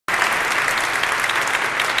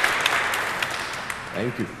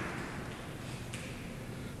Thank you.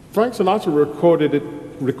 Frank Sinatra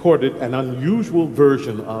recorded an unusual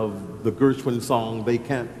version of the Gershwin song, They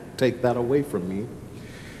Can't Take That Away From Me,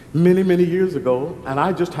 many, many years ago, and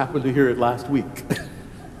I just happened to hear it last week.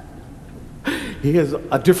 He has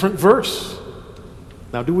a different verse.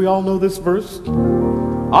 Now, do we all know this verse?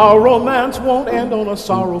 Our romance won't end on a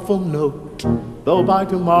sorrowful note, though by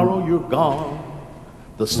tomorrow you're gone.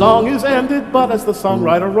 The song is ended, but as the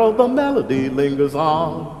songwriter wrote, the melody lingers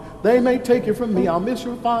on. They may take you from me, I'll miss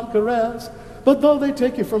your fond caress, but though they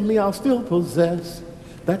take you from me, I'll still possess.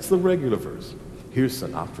 That's the regular verse. Here's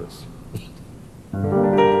Sinatra's.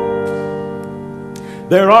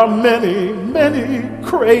 There are many, many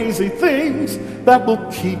crazy things that will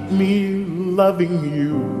keep me loving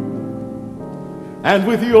you. And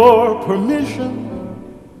with your permission,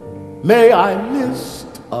 may I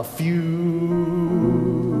list a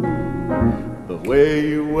few. The way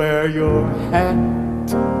you wear your hat,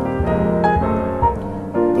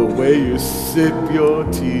 the way you sip your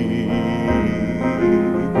tea,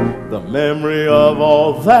 the memory of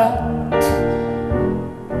all that.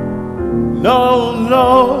 No,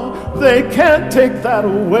 no, they can't take that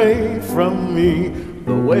away from me.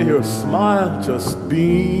 The way your smile just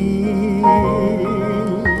beams,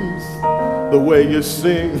 the way you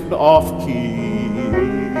sing off-key,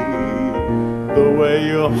 the way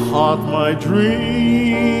you haunt my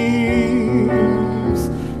dreams.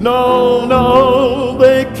 No, no,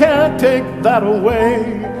 they can't take that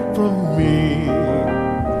away from me.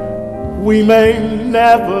 We may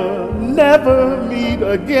never, never meet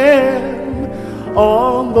again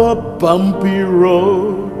on the bumpy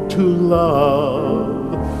road to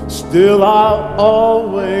love. Still I'll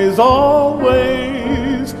always,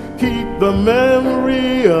 always keep the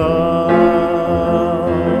memory of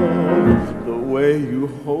the way you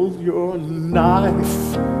hold your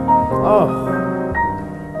knife,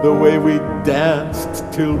 the way we danced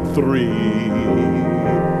till 3,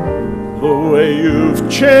 the way you've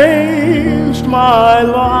changed my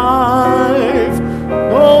life.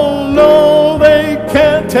 Oh no, they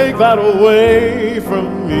can't take that away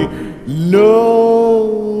from me.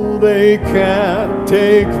 No, they can't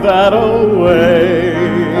take that away.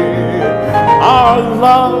 Our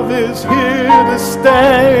love is here to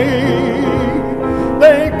stay.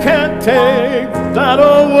 They can't take that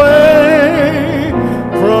away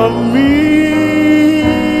from me.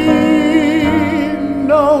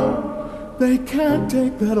 No, they can't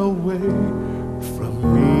take that away from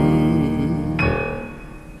me.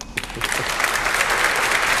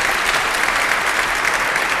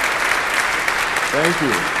 Thank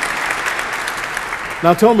you.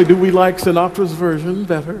 Now tell me, do we like Sinatra's version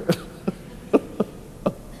better?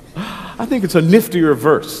 I think it's a niftier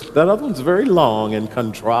verse. That other one's very long and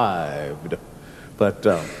contrived. But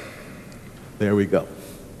there we go.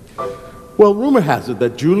 Well, rumor has it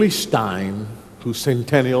that Julie Stein, whose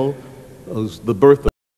centennial was the birth of